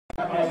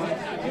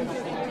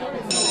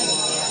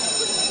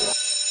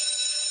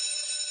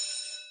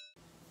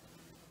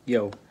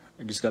Yo,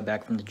 I just got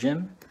back from the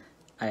gym.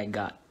 I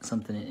got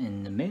something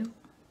in the mail.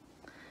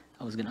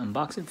 I was gonna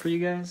unbox it for you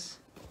guys.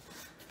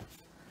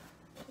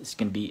 It's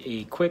gonna be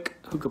a quick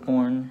hookah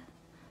porn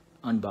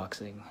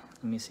unboxing.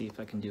 Let me see if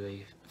I can do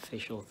a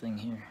facial thing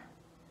here.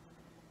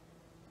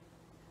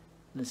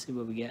 Let's see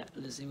what we got.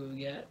 Let's see what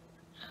we got.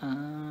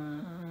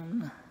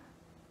 I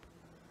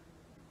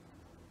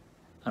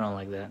don't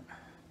like that.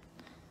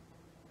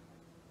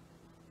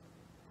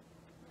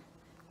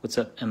 What's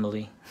up,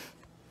 Emily?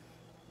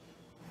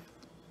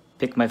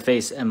 Pick my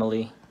face,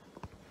 Emily.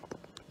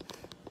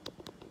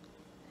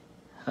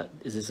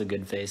 Is this a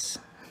good face?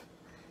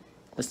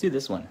 Let's do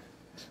this one.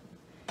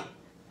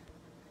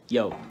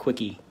 Yo,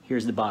 quickie,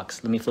 here's the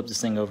box. Let me flip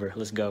this thing over.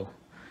 Let's go.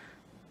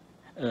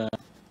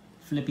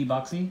 Flippy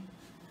boxy.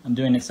 I'm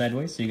doing it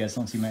sideways so you guys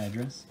don't see my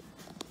address.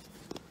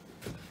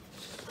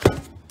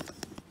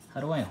 How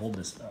do I hold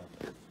this up?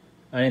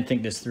 I didn't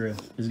think this through.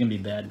 This is gonna be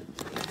bad.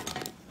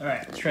 All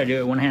right, let's try to do it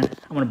with one hand.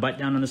 I wanna bite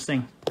down on this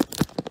thing.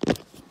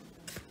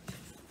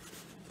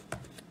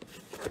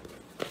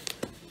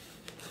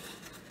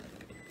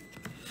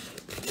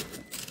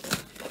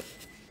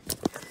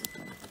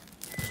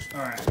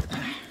 All right.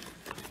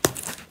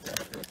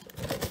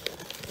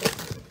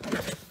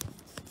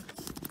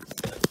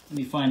 Let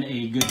me find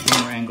a good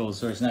camera angle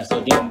so it's not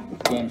so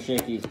damn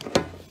shaky.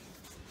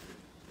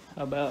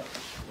 How about,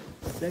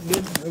 is that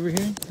good over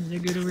here? Is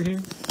that good over here?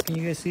 Can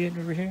you guys see it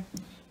over here?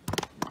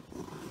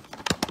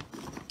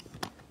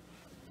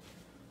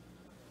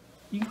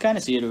 You can kind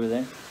of see it over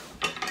there.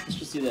 Let's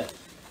just do that.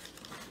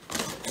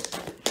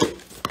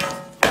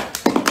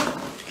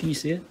 Can you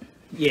see it?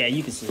 Yeah,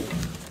 you can see it.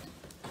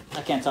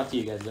 I can't talk to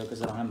you guys though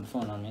because I don't have my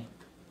phone on me.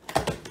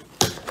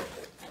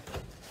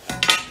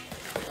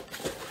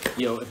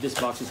 Yo, if this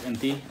box is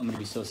empty, I'm gonna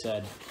be so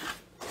sad.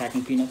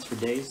 Packing peanuts for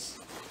days.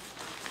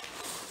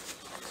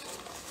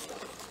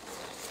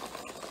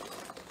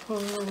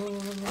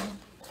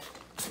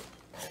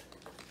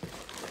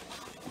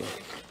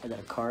 I got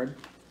a card.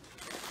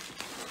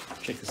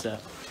 Check this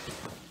out.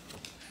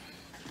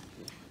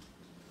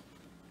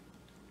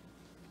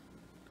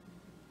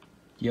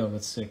 Yo,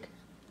 that's sick.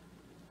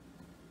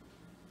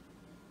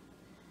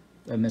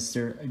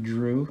 Mr.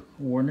 Drew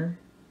Warner.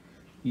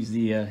 He's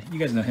the, you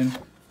guys know him.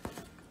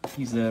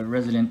 He's the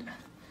resident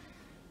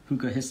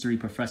hookah history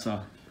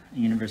professor at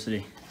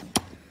university.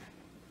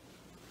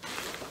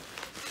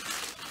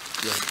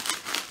 Yeah.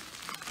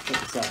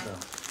 Check this out though.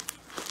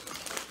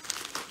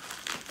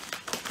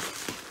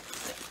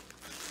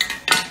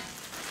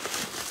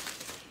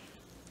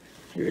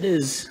 Here it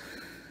is.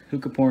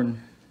 Hookah porn.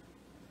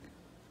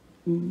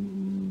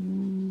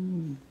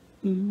 Ooh.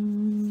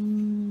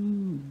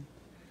 Ooh.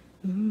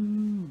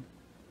 Ooh.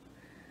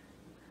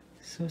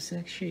 So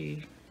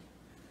sexy.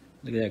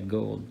 Look at that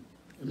gold.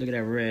 Look at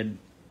that red.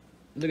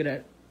 Look at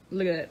that.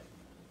 Look at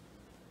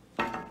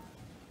that.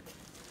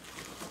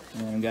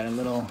 And we got a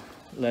little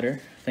letter,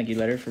 thank you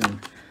letter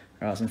from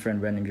our awesome friend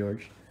Brendan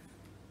George.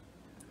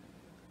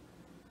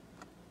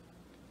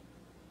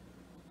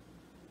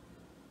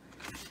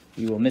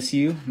 We will miss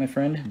you, my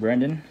friend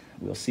Brendan.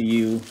 We'll see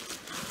you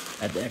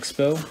at the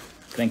expo.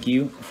 Thank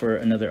you for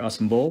another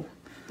awesome bowl.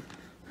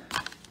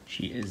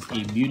 She is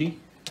a beauty.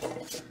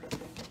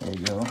 There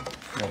you go.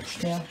 Right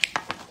there.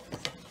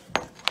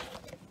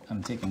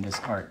 I'm taking this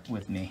art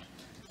with me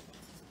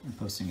and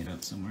posting it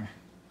out somewhere.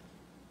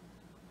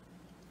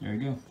 There we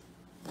go.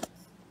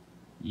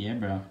 Yeah,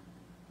 bro.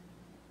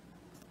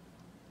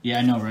 Yeah,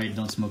 I know, right?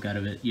 Don't smoke out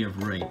of it. Yeah,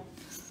 right.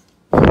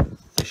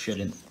 I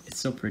shouldn't. It's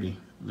so pretty.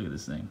 Look at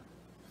this thing.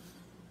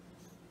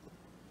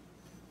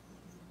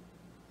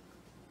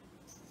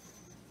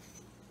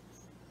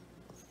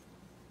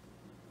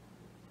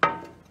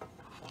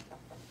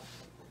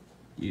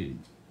 Dude,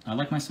 I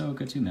like my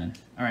Hookah too, man.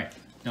 All right.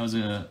 That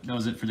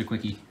was it for the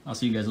quickie. I'll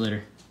see you guys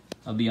later.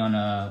 I'll be on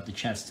the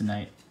chats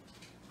tonight,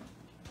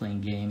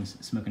 playing games,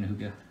 smoking a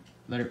hookah.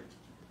 Later.